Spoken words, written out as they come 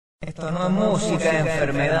Esto no es música, es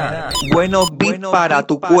enfermedad. Bueno, beat para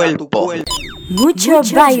tu cuerpo. Mucho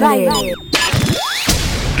baile.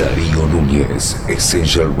 Dario Nuñez,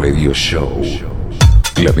 Essential Radio Show.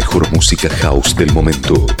 La mejor música house del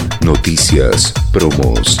momento. Noticias,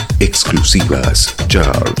 promos, exclusivas,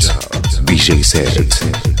 charts, DJ sets.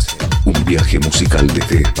 Un viaje musical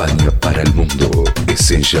desde España para el mundo.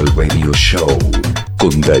 Essential Radio Show.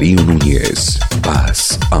 Con Dario Nuñez.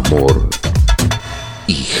 Paz, amor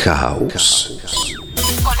y house.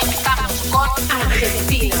 Conectamos con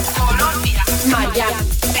Argentina, Colombia, Miami,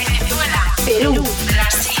 Venezuela, Perú,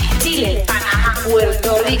 Brasil, Chile, Panamá,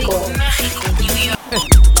 Puerto Rico, México, New York.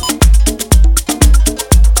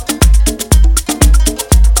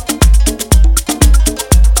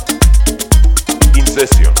 In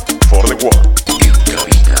session for the world. En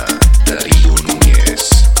cabina, Dario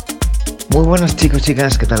Nuñez. Muy buenas chicos,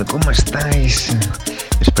 chicas, ¿qué tal? ¿Cómo estáis?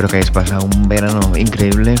 Espero que hayáis pasado un verano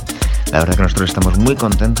increíble. La verdad que nosotros estamos muy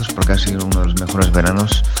contentos porque ha sido uno de los mejores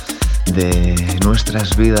veranos de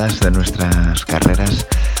nuestras vidas, de nuestras carreras.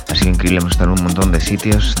 Ha sido increíble, hemos estado en un montón de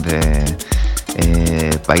sitios,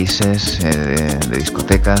 de países, de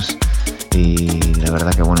discotecas, y la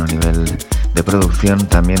verdad que bueno, a nivel de producción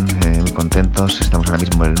también muy contentos. Estamos ahora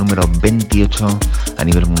mismo en el número 28 a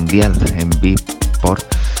nivel mundial en Beatport,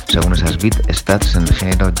 según esas beat stats en el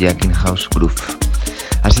género Jacking House Groove.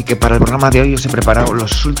 Así que para el programa de hoy os he preparado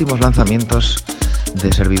los últimos lanzamientos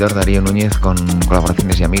de servidor Dario Núñez con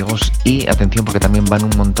colaboraciones y amigos, y atención porque también van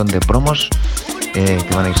un montón de promos que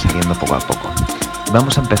van a ir saliendo poco a poco.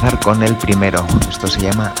 Vamos a empezar con el primero. Esto se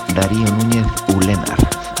llama Dario Núñez Ulenar,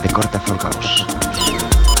 de corte folk house.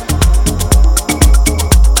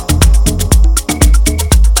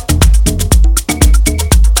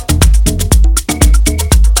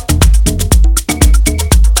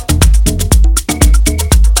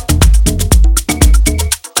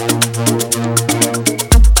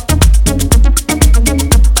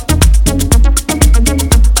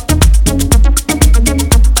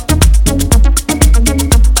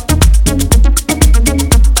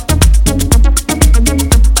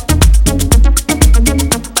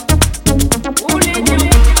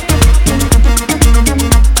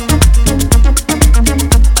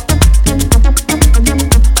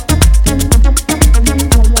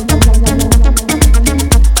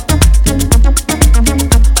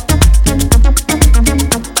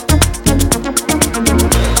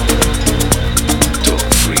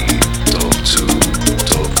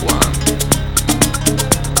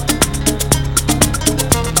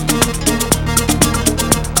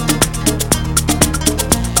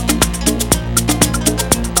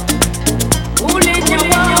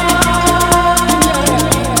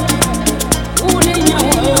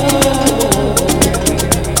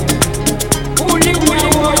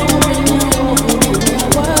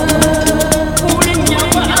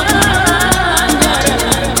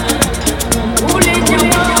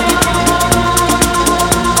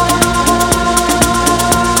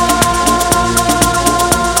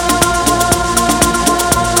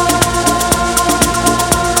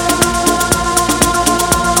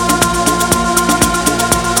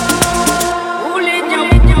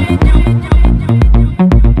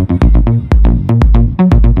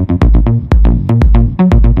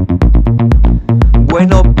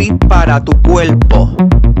 Para tu cuerpo.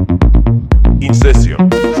 In session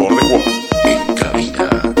for the world. En cabina,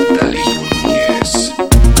 Dario Núñez.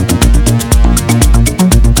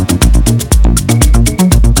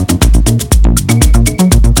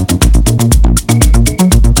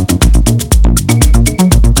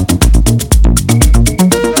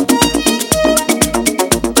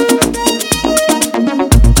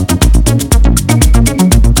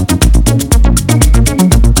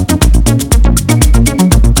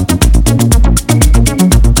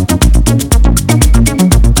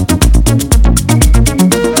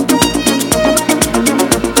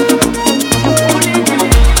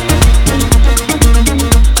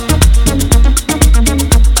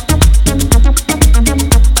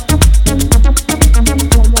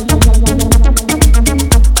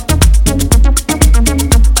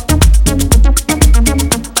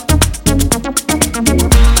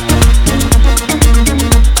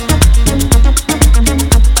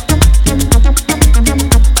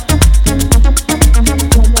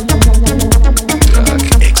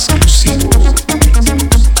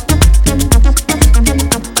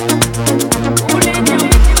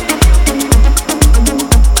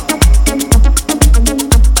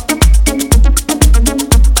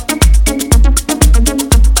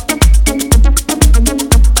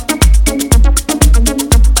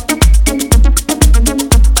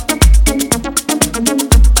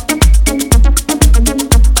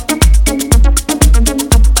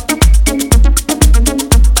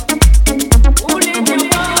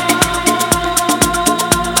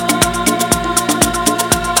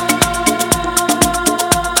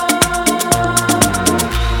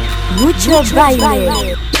 Mucho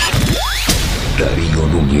baile. Dario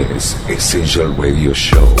Nuñez, Essential Radio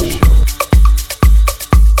Show.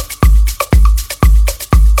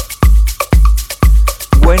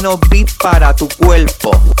 Bueno beat para tu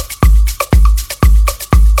cuerpo.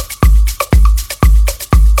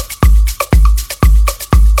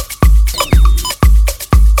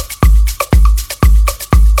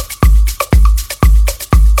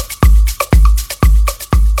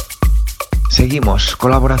 Seguimos,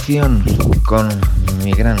 colaboración con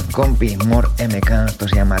mi gran compi More MK, esto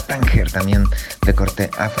se llama Tanger, también de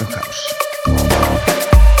corte Afro House.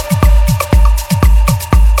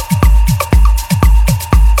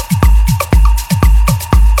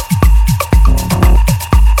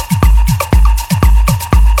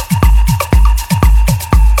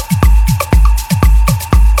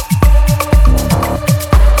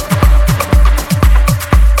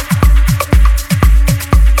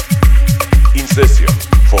 Session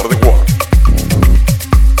for the World.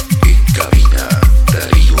 En cabina,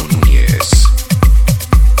 Dario Nuñez.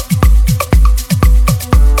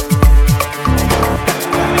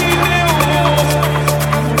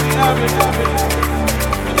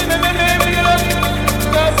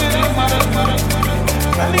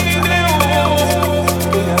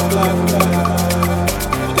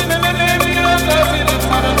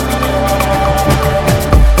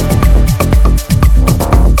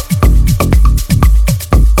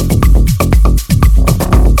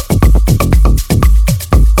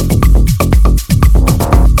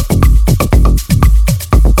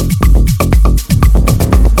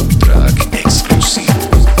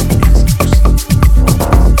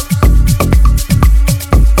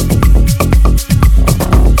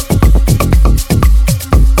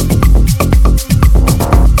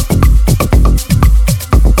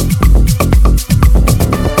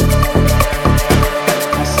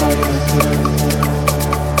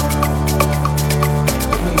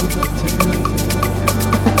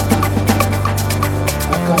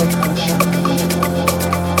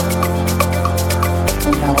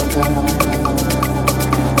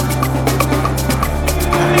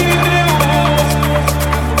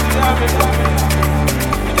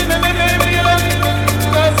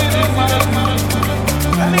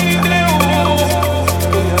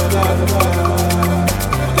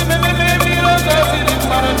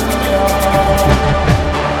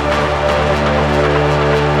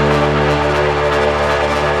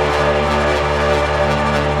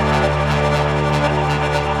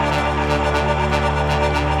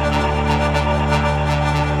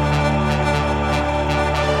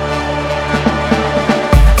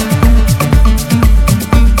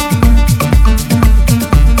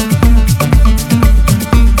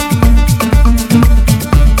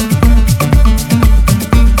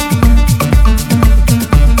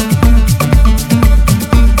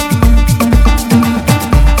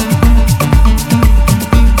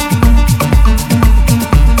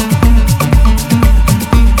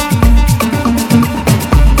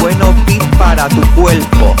 Para tu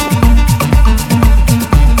cuerpo.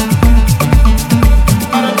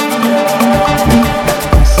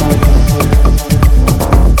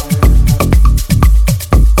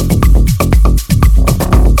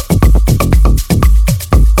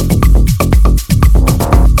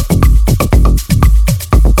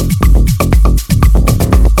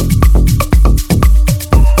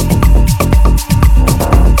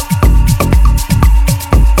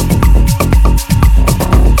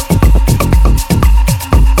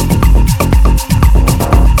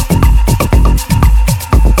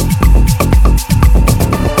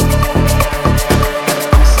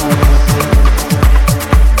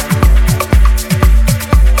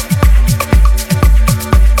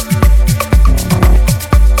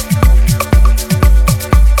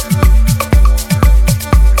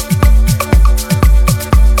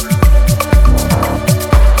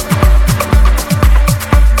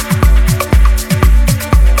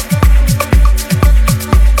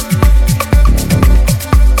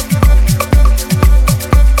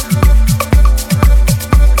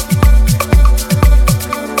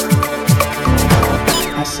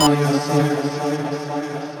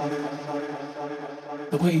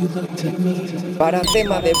 Para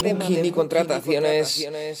tema de booking y contrataciones,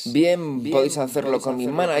 bien podéis hacerlo con mi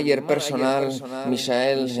manager personal,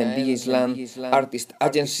 Michael, en DJ Island Artist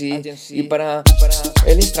Agency, y para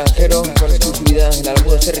el extranjero con exclusividad en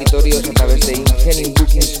algunos territorios a través de Ingenium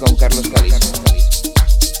Bookings con Carlos Cádiz.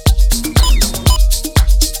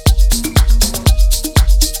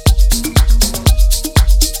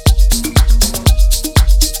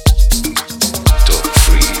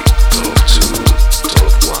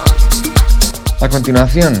 A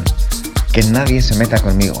continuación, que nadie se meta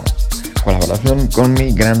conmigo. colaboración con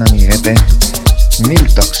mi gran amiguete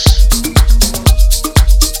Miltox.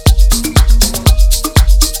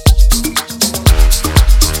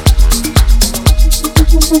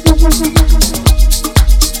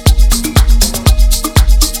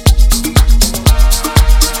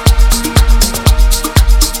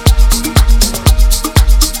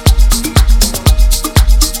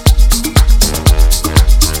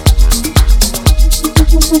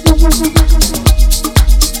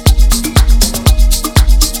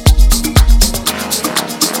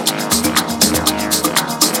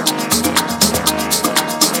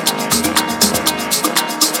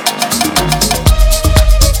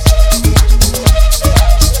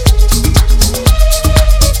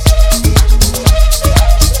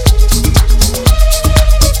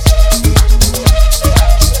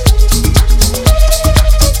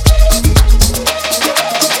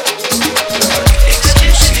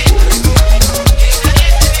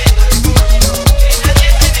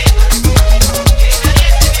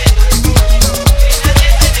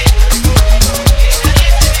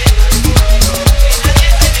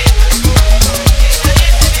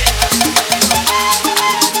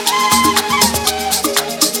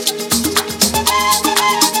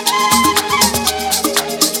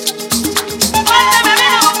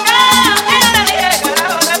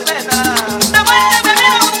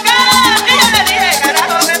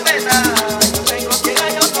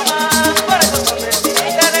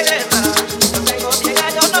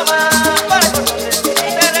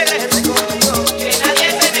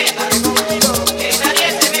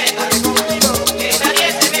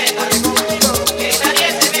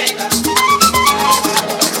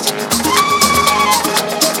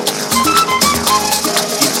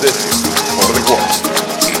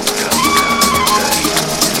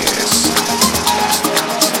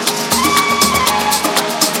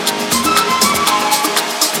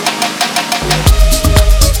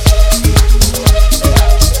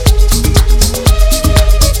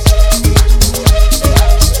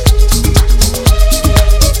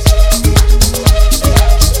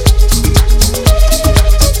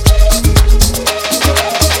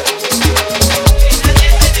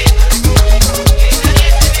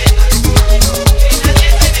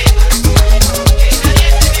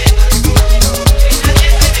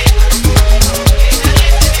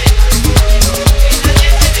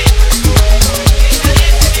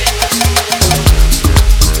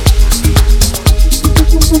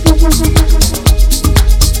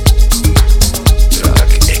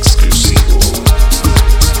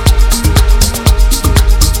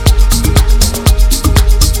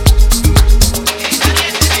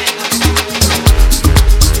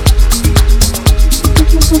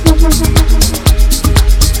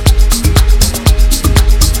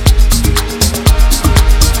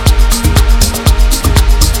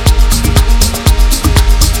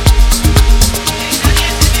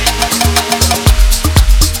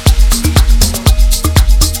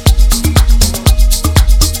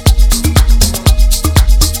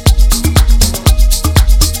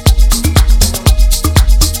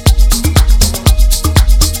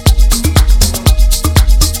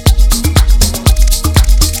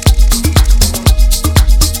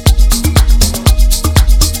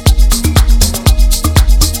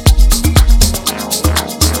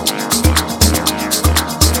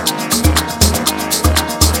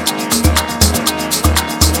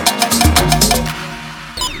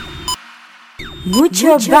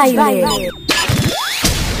 Mucho baile.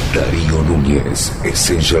 Dario Nuñez,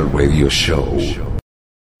 Essential Radio Show.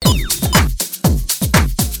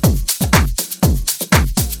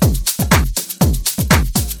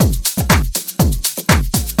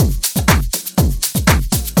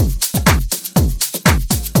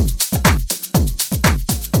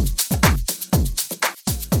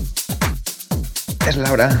 Es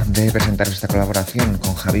la hora de presentar esta colaboración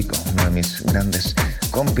con Javico, uno de mis grandes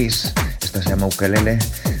compis. Esto se llama Ukelele,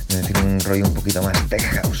 tiene un rollo un poquito más tech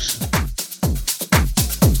house.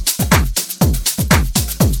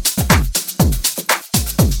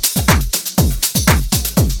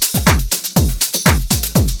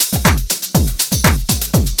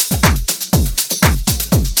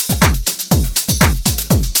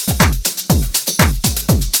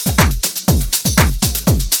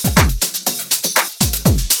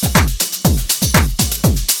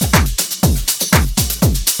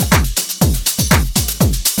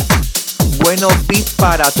 Bueno beat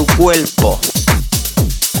para tu cuerpo.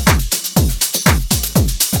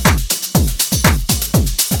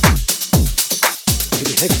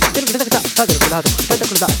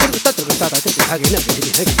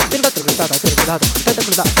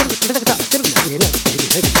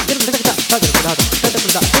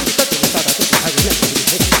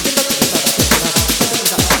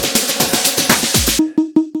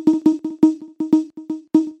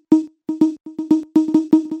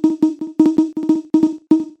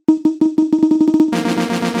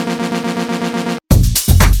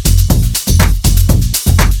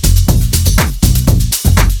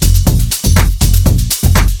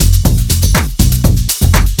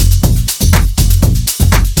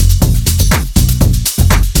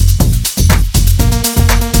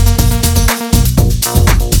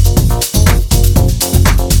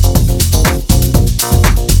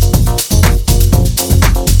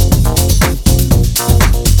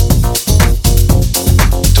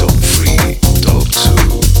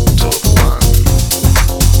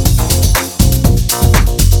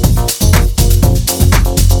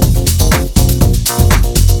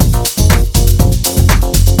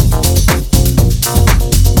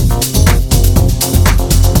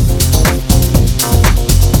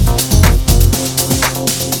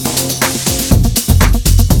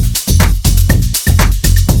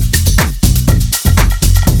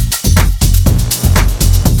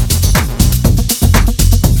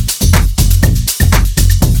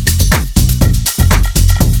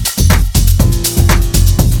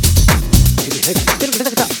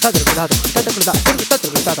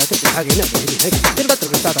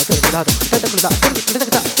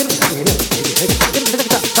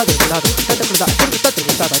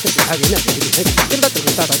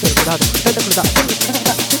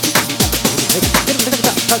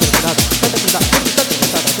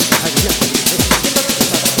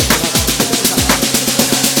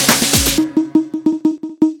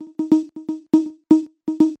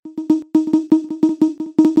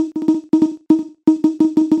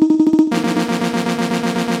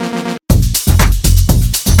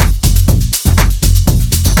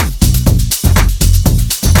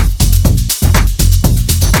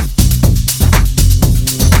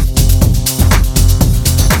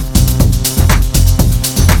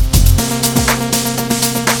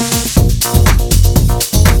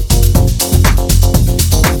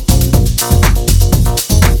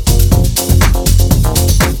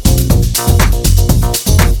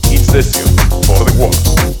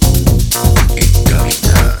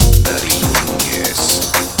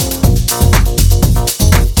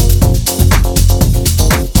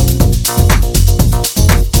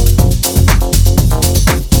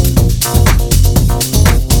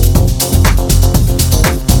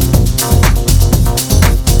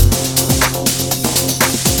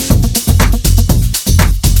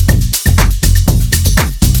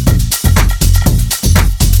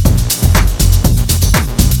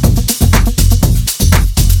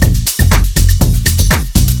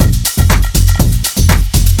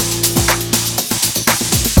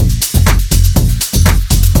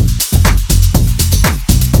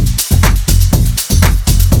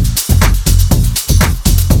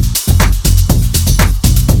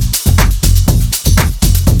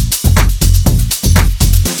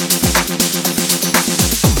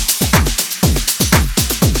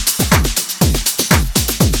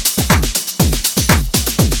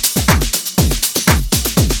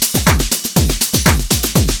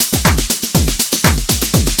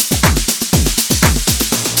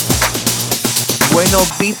 Bueno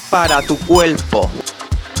beat para tu cuerpo.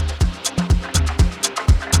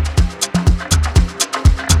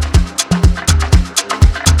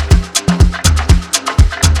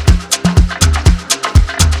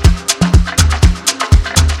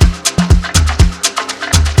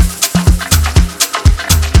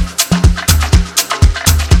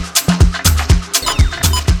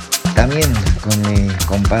 También con mi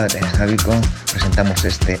compadre Javico presentamos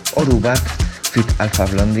este Orubat Fit Alpha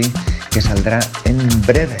Blondie que saldrá en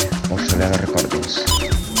breve por Soleado Recordings.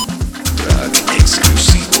 Track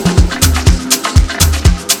exclusivo.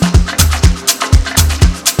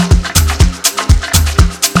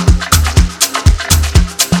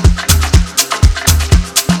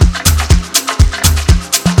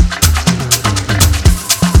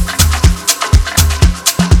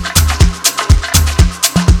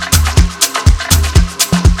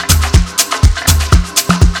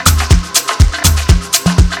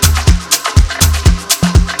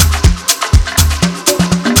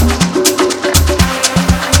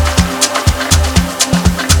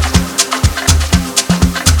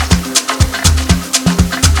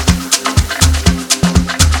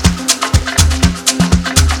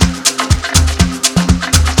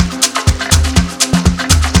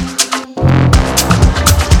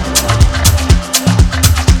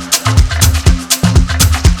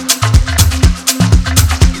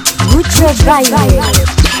 Baile.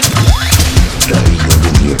 Dario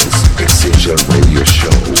Nuñez, Essential Radio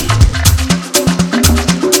Show.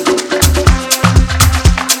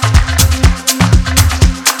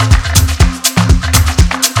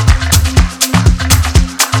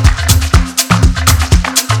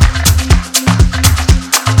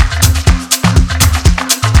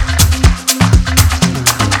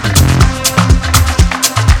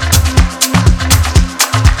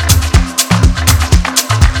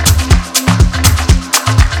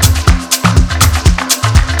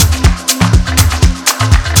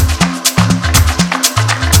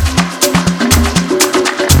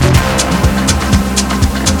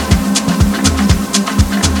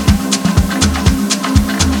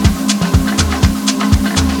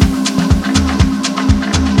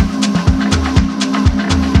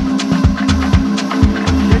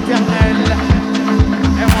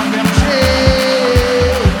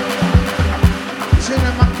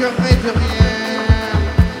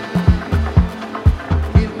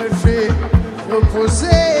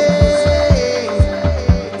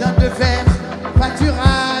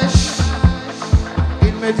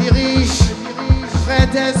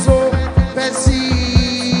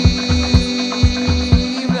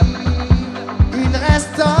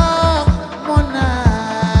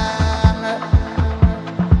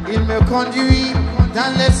 Conduit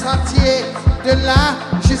dans les sentiers de la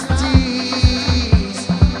justice.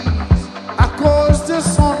 À cause de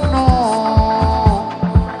son nom,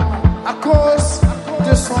 à cause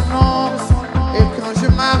de son nom. Et quand je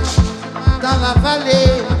marche dans la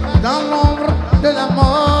vallée, dans l'ombre de la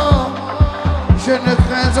mort, je ne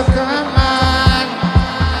crains aucun mal,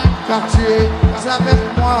 car tu es avec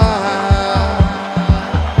moi.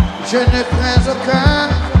 Je ne crains aucun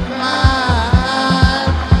mal,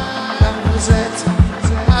 car vous êtes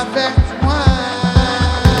avec moi.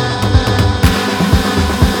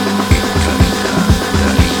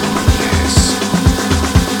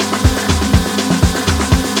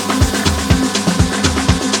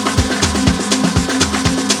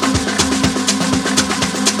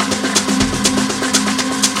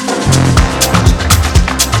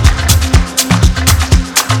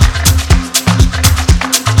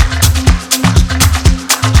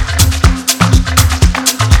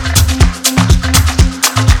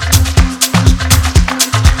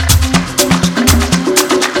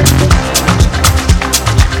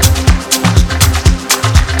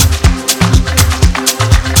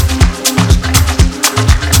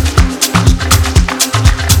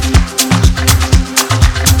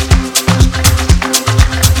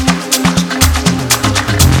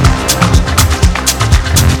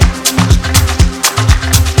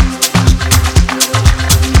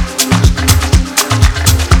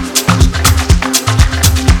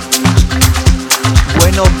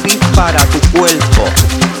 Para tu cuerpo.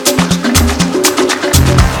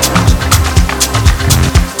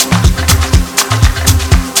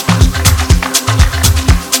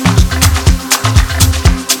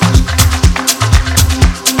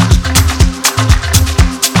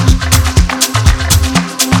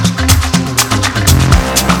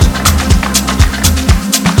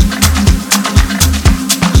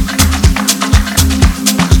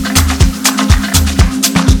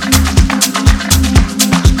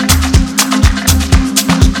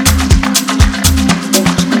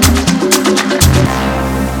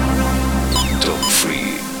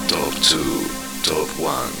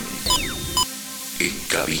 En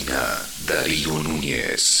cabina, Dario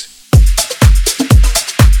Nuñez.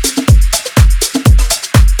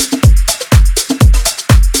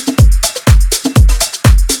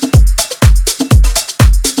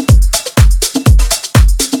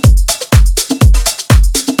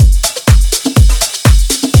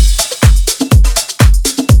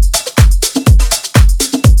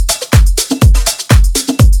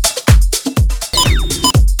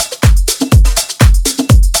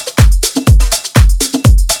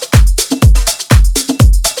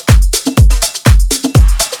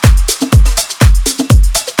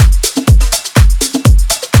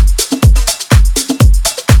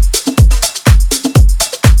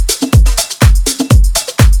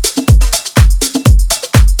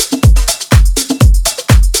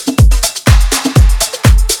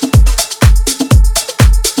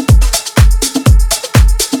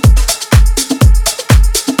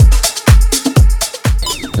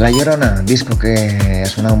 La Llorona, disco que ha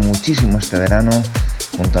sonado muchísimo este verano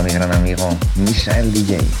junto a mi gran amigo Misael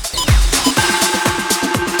DJ.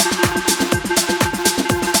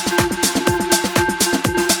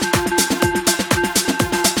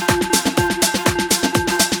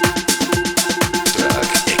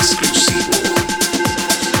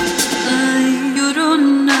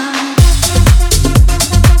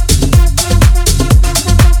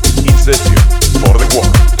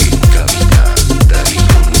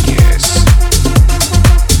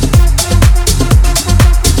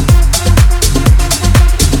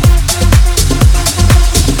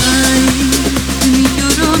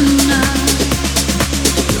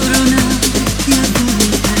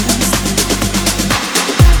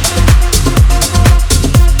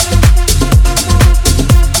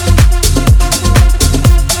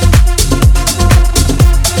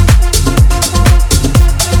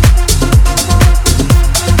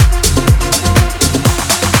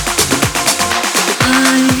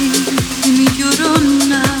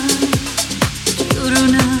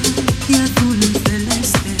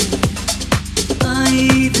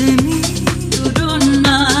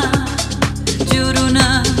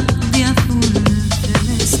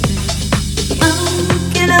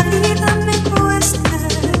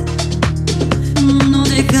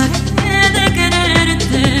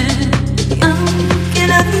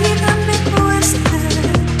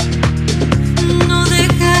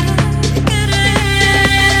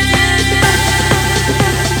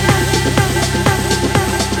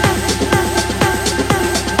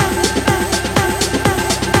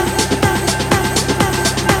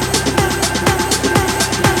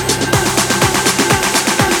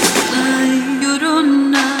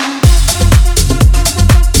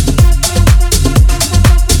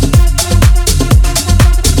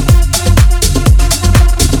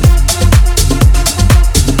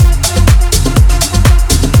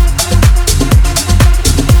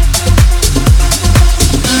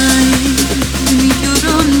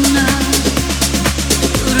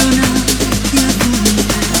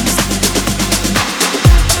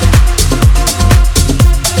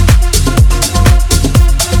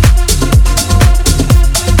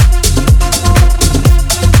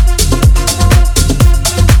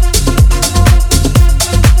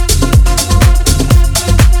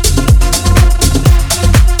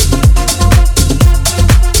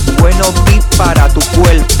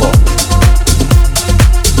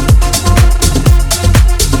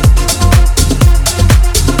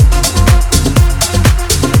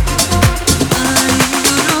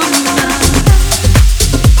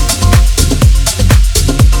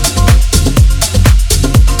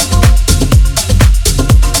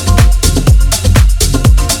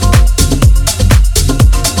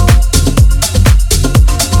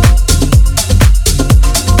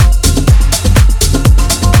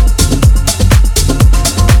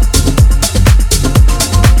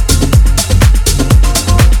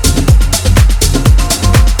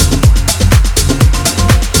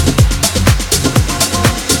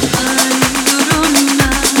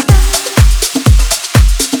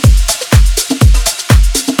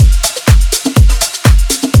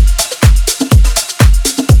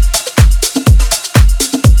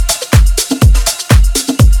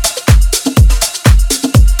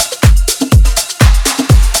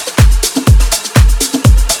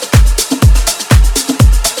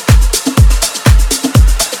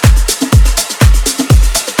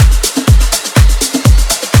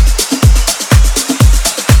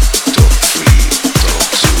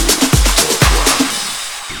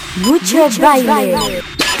 Mucho baile.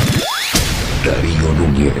 Dario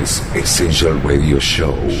Nuñez, Essential Radio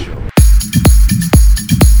Show.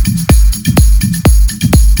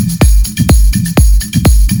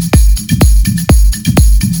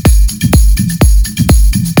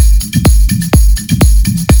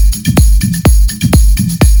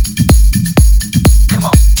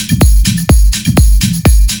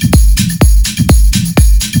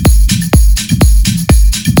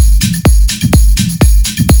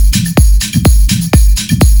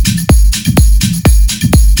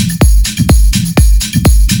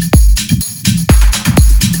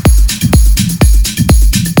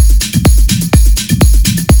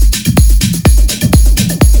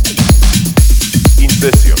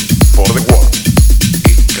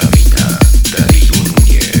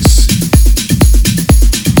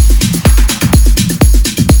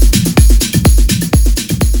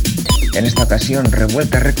 En esta ocasión,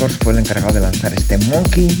 Revuelta Records fue el encargado de lanzar este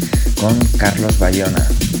Monkey con Carlos Bayona.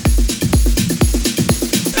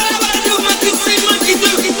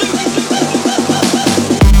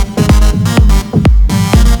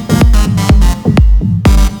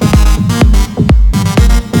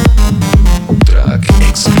 Track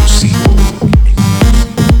exclusivo.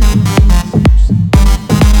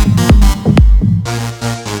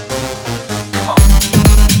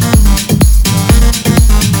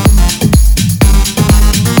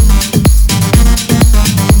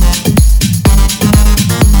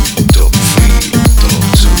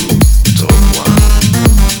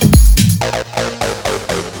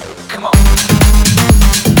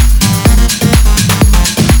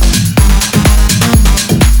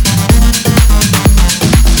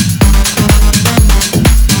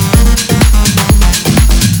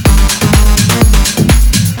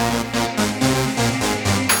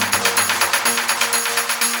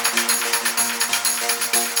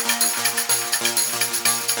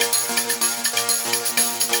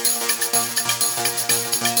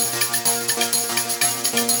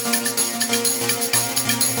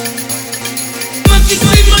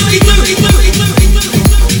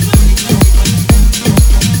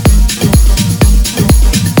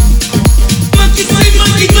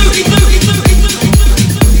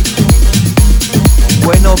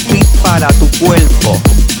 Bueno beat para tu cuerpo.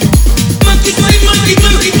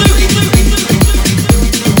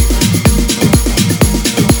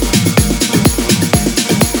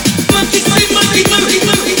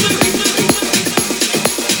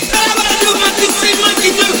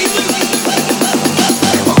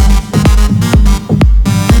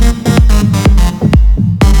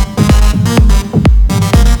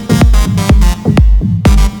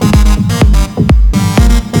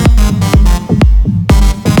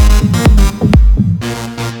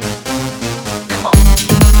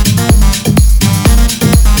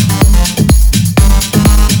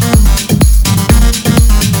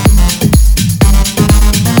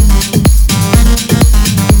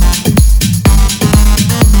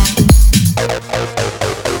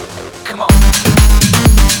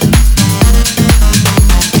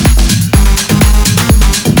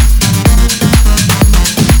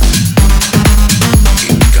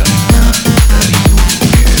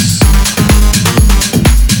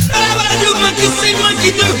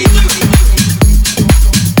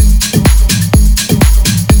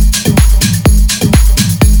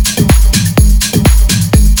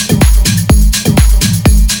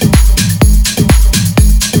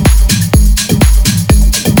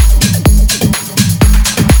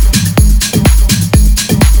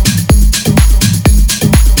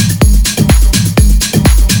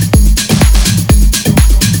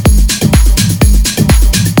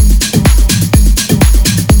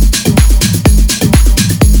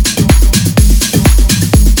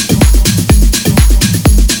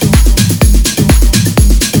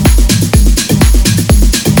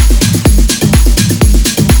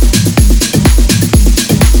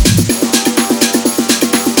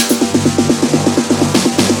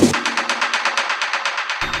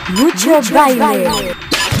 Mucho baile.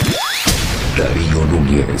 Dario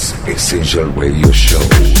Nuñez, Essential Radio Show.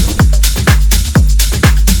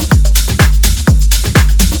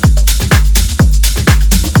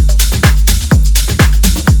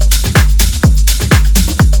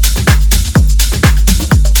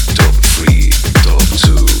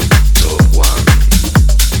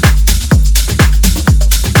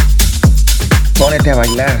 Pónete a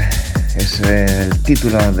bailar es el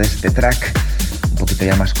título de este track, un poquito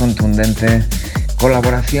ya más contundente,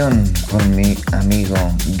 colaboración con mi amigo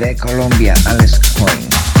de Colombia, Alex Coin.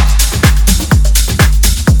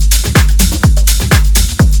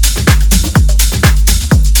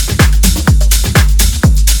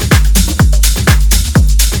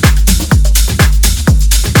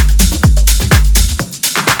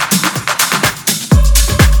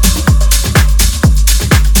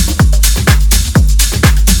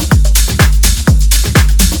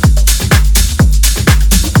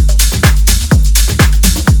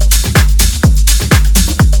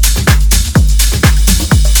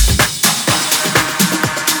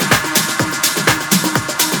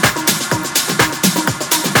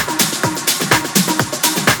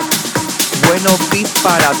 Bueno beat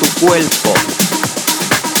para tu cuerpo.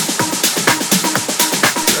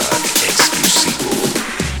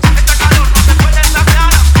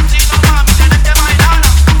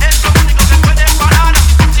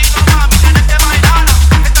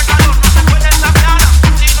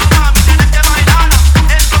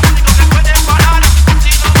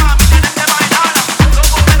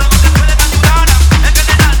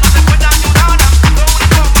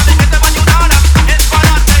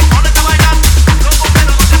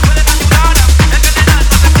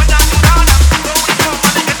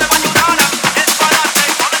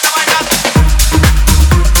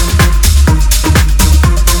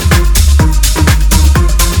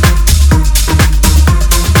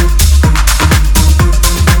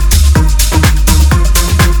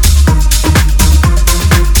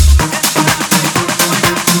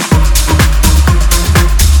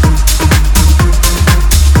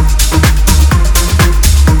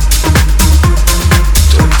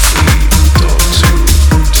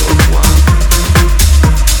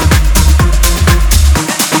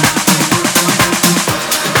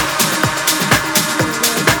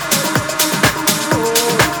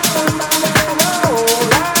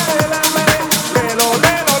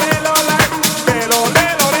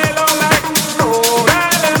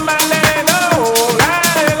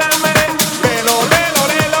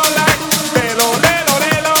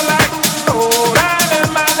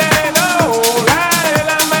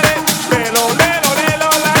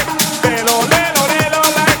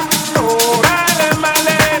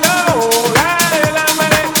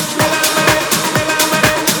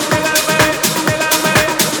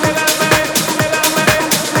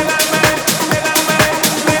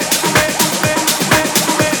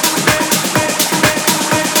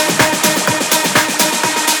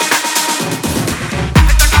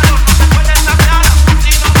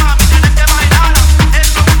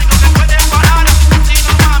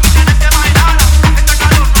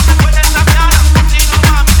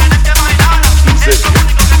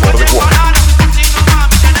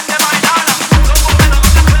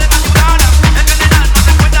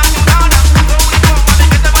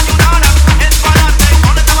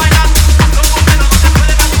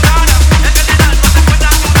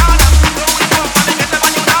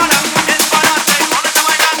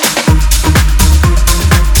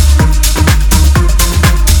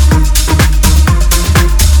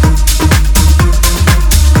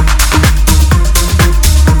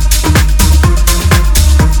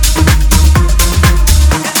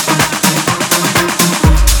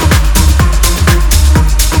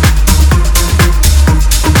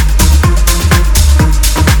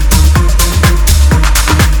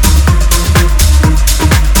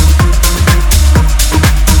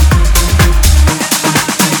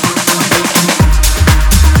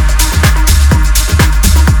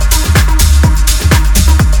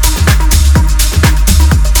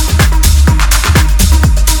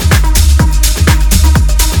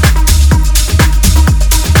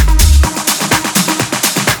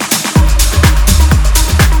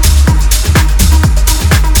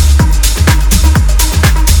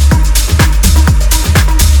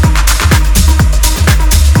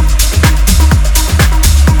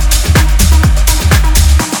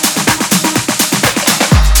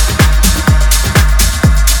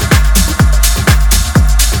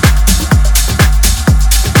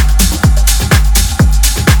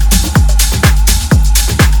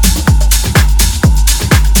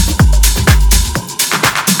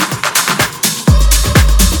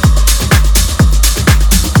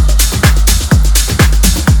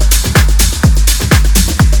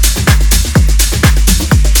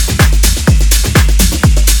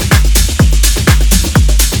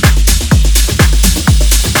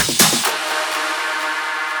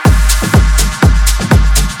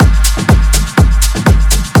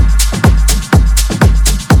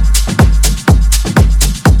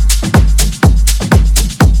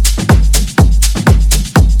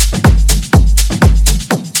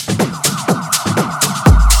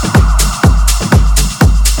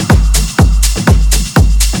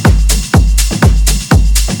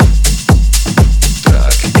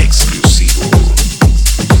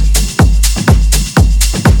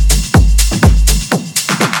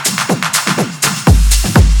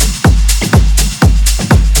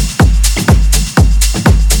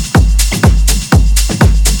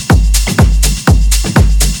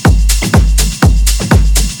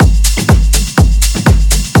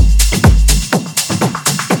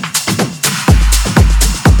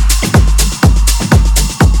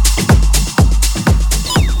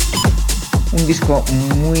 disco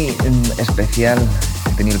muy especial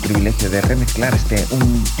he tenido el privilegio de remezclar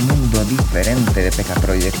Un Mundo Diferente de PK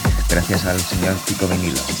Project gracias al señor Pico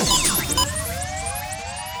Vinilo.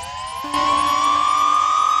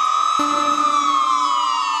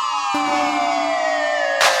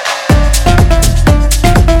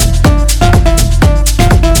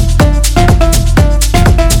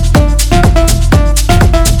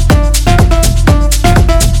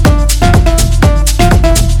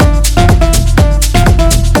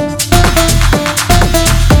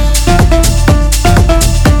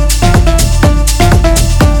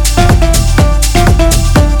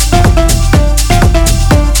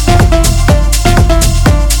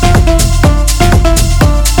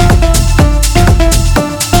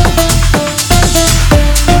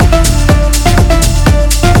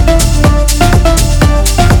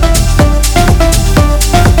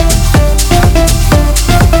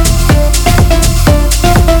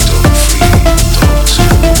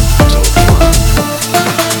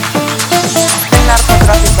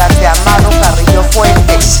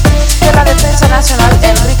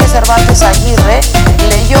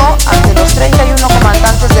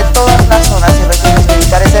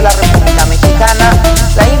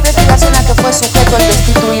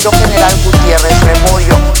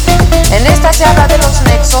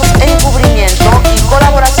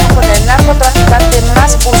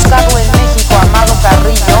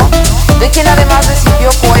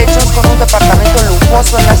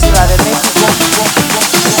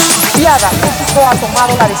 Ha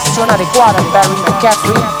tomado la decisión adecuada de Barry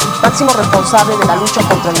McCaffrey, máximo responsable de la lucha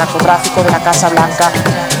contra el narcotráfico de la Casa Blanca.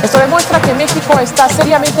 Esto demuestra que México está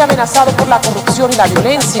seriamente amenazado por la corrupción y la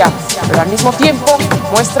violencia, pero al mismo tiempo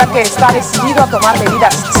muestra que está decidido a tomar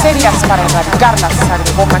medidas serias para erradicarlas,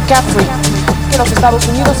 agregó McCaffrey. Que los Estados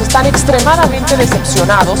Unidos están extremadamente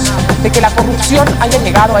decepcionados de que la corrupción haya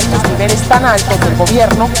llegado a estos niveles tan altos del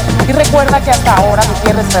gobierno y recuerda que hasta ahora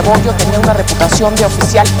Gutiérrez Rebollo tenía una reputación de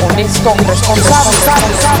oficial honesto y responsable.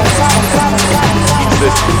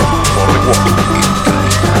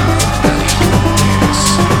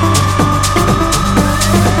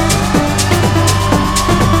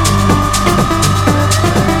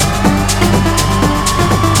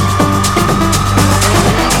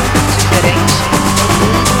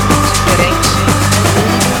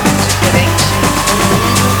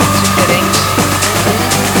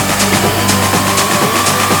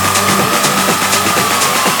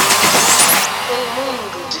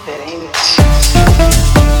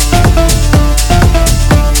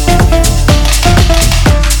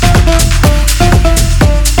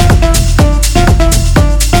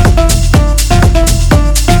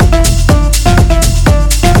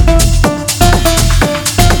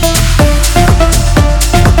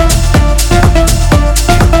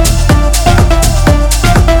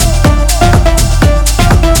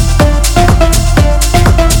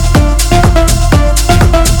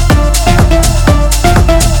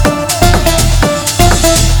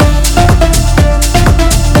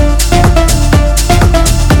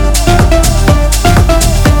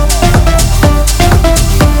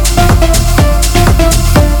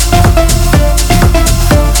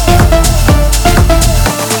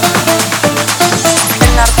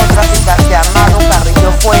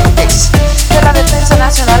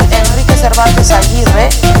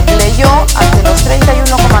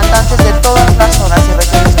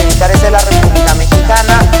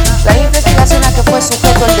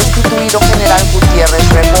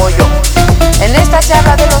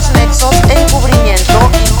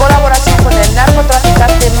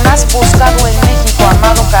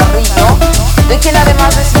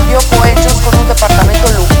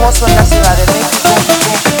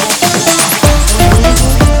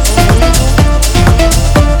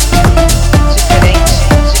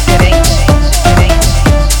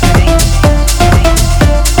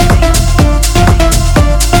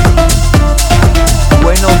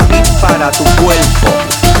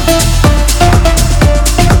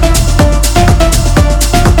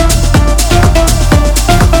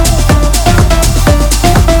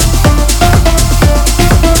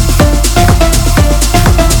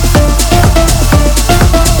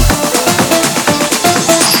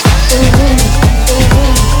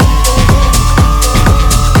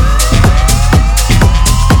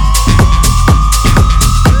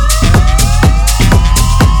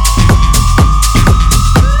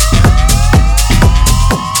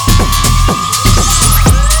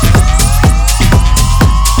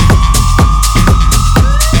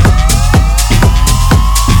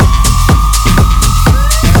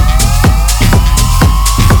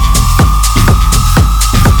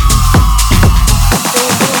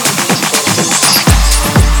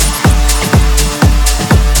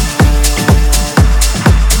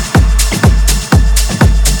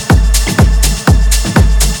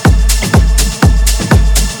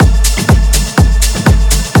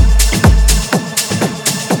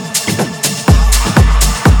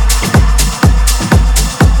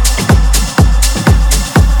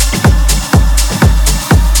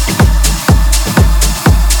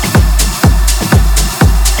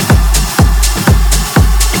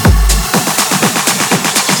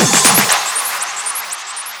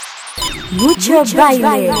 Mucho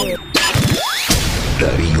baile.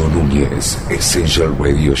 Dario Nuñez, Essential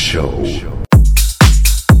Radio Show.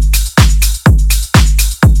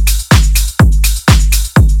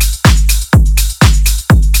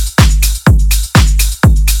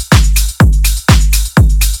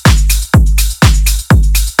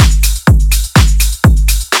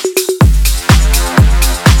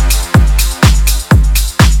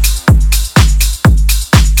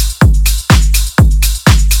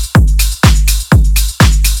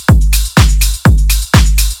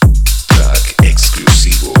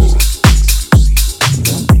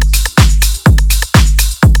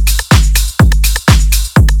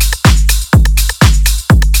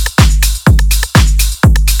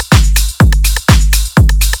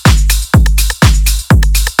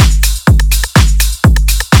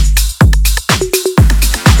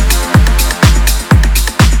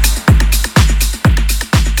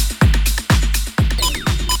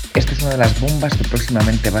 De las bombas que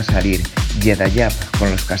próximamente va a salir, Yedayab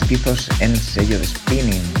con los castizos en el sello de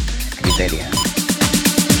Spinning Criteria.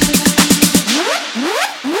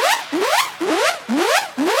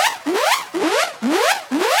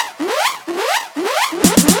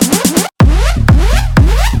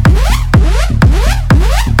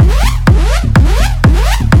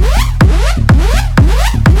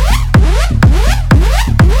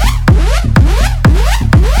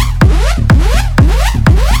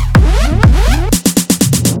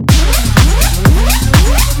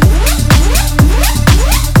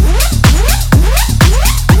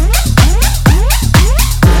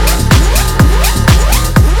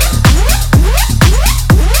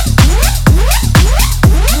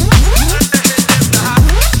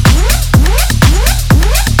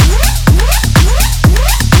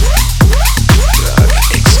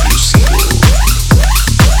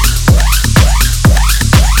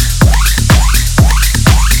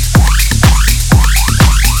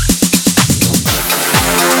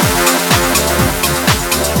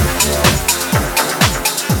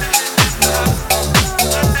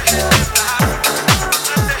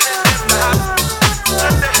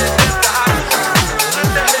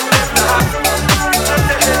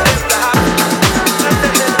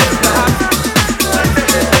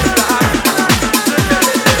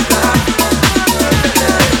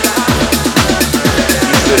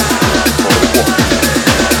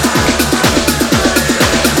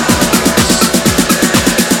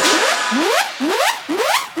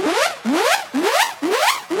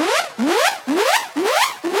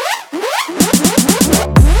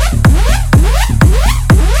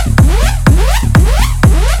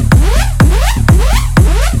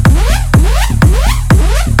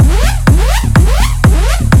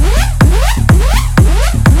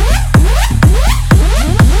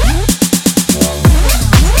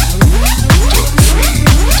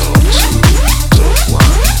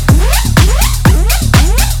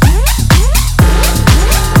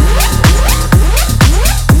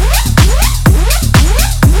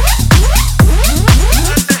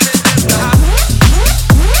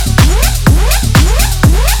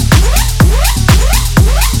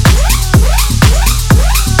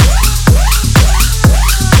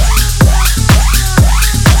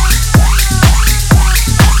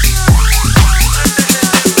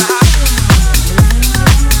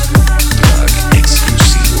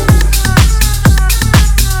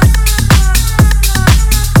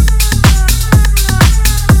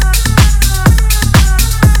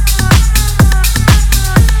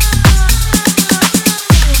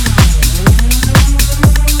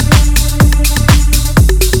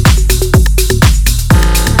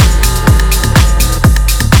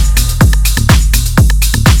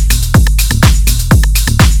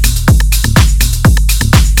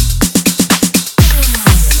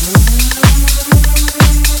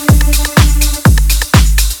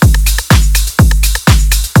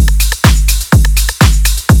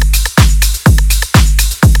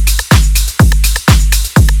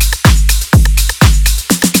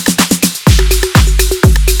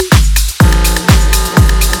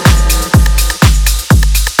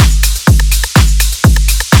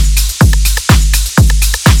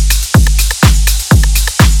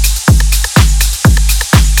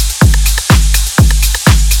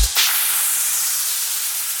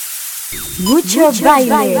 Mucho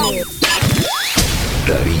baile.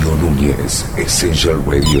 Dario Nuñez, Essential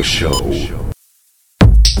Radio Show.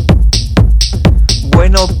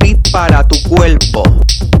 Bueno beat para tu cuerpo.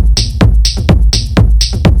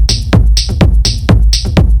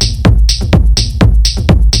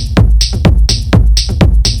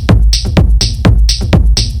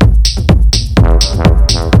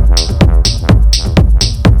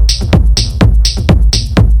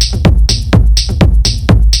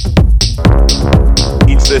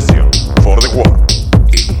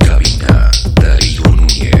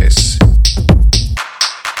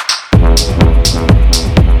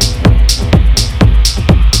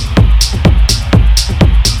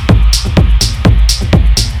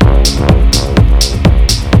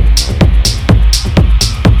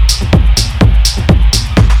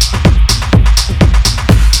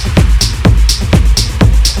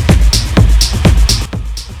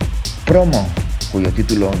 promo, cuyo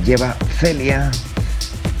título lleva Celia,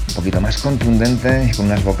 un poquito más contundente y con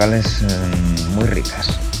unas vocales muy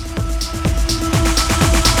ricas.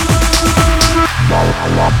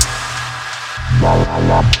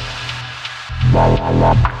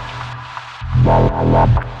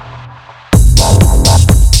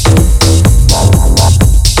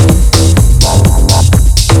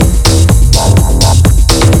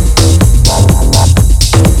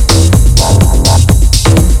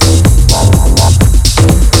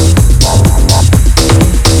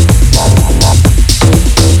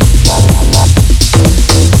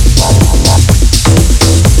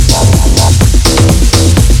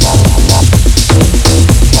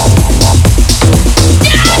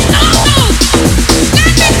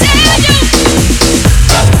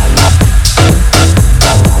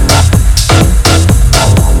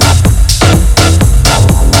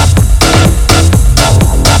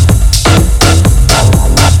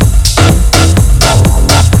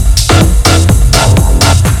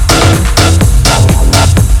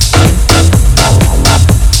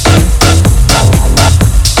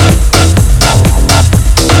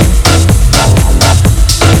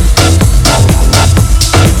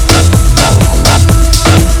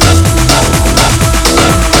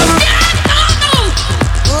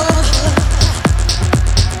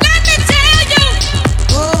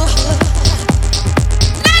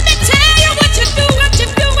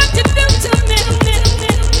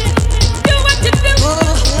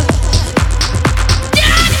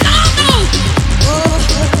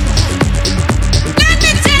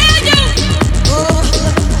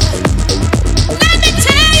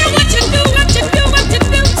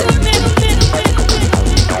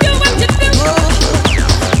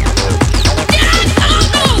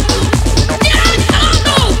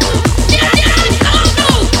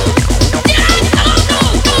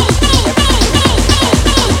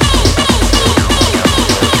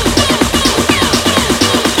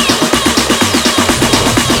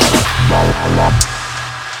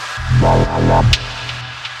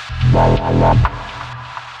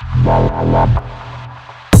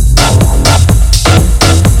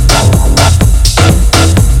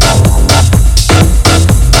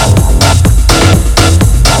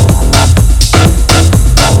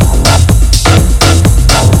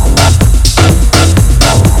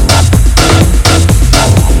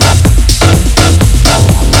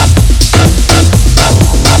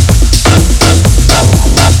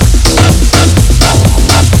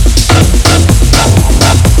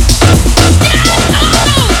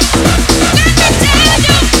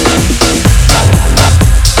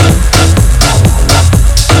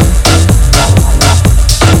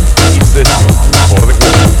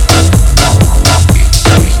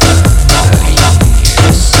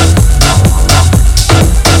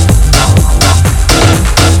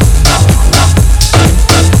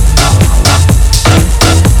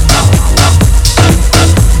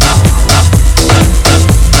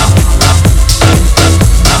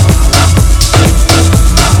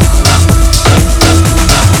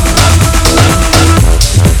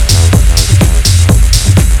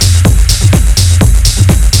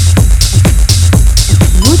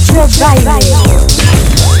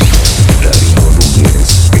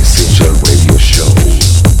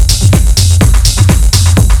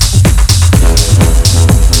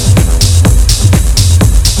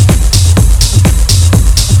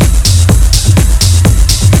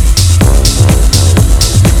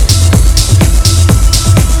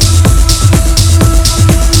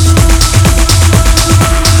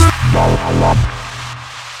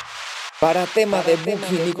 Para tema de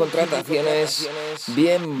booking y contrataciones,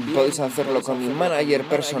 bien podéis hacerlo con mi manager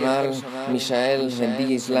personal, Michael, en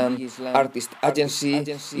DJ Island, Artist Agency,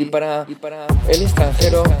 y para el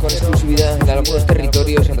extranjero con exclusividad en algunos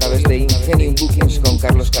territorios a través de Ingenium Bookings con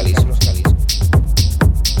Carlos Calizo.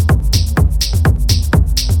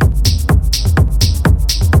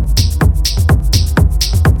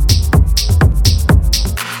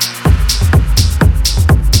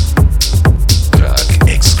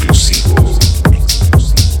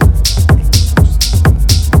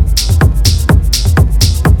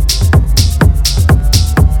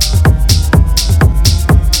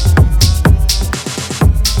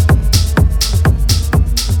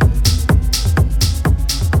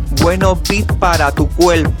 Bueno beat para tu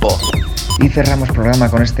cuerpo. Y cerramos programa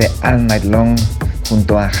con este All Night Long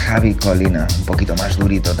junto a Javi Colina, un poquito más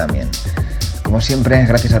durito también. Como siempre,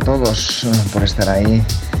 gracias a todos por estar ahí.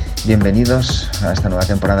 Bienvenidos a esta nueva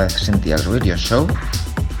temporada de Essential Radio Show.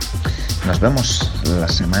 Nos vemos la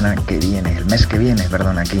semana que viene, el mes que viene,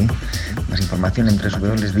 perdón, aquí. Más información en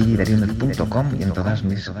www.djdarionet.com y en todas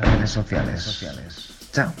mis redes sociales.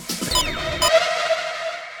 Chao.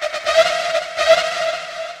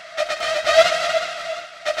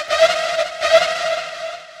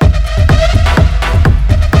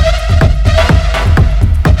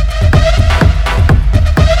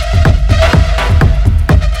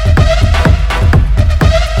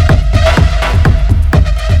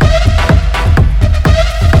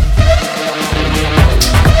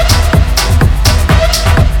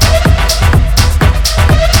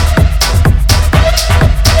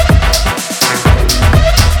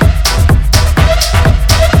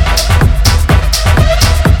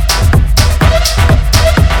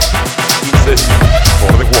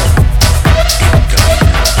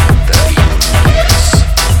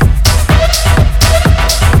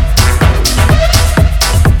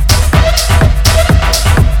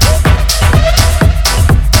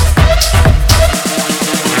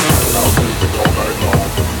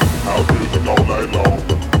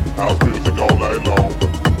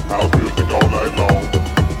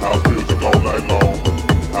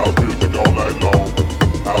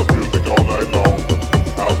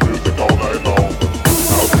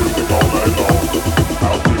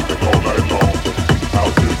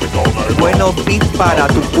 Bueno beat para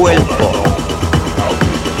tu cuerpo.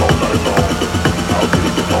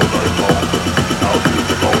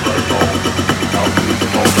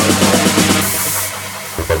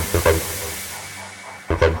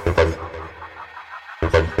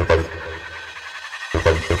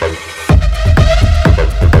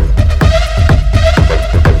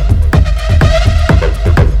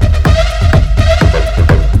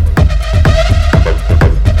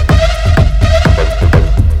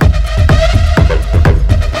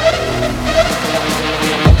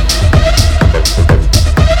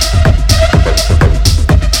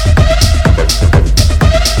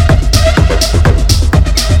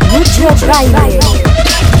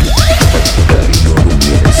 Dario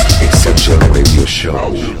Nuñez, Essential Radio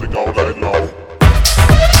Show.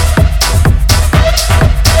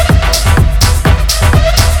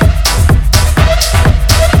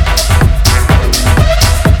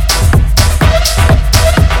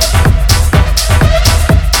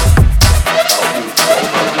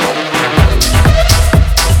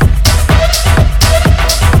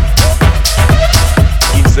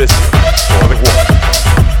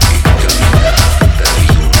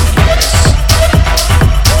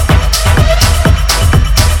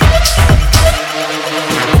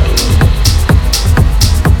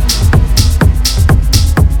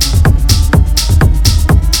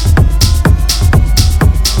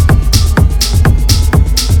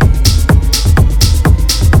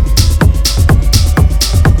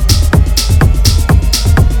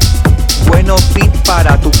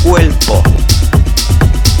 Para tu cuerpo.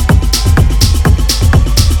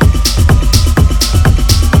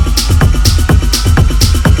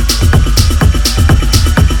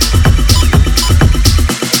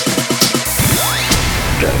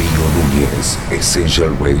 Dario Nuñez,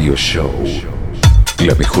 Essential Radio Show.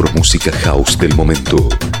 La mejor música house del momento.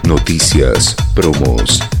 Noticias,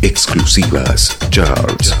 promos, exclusivas,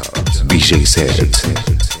 charts, DJ sets.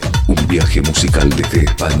 Un viaje musical desde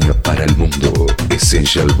España para el mundo.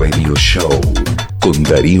 Essential Radio Show. Con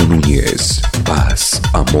Dario Nuñez. Paz,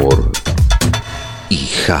 amor y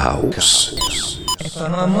house. Esto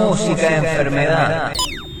no es música, es enfermedad.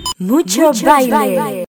 Mucho baile.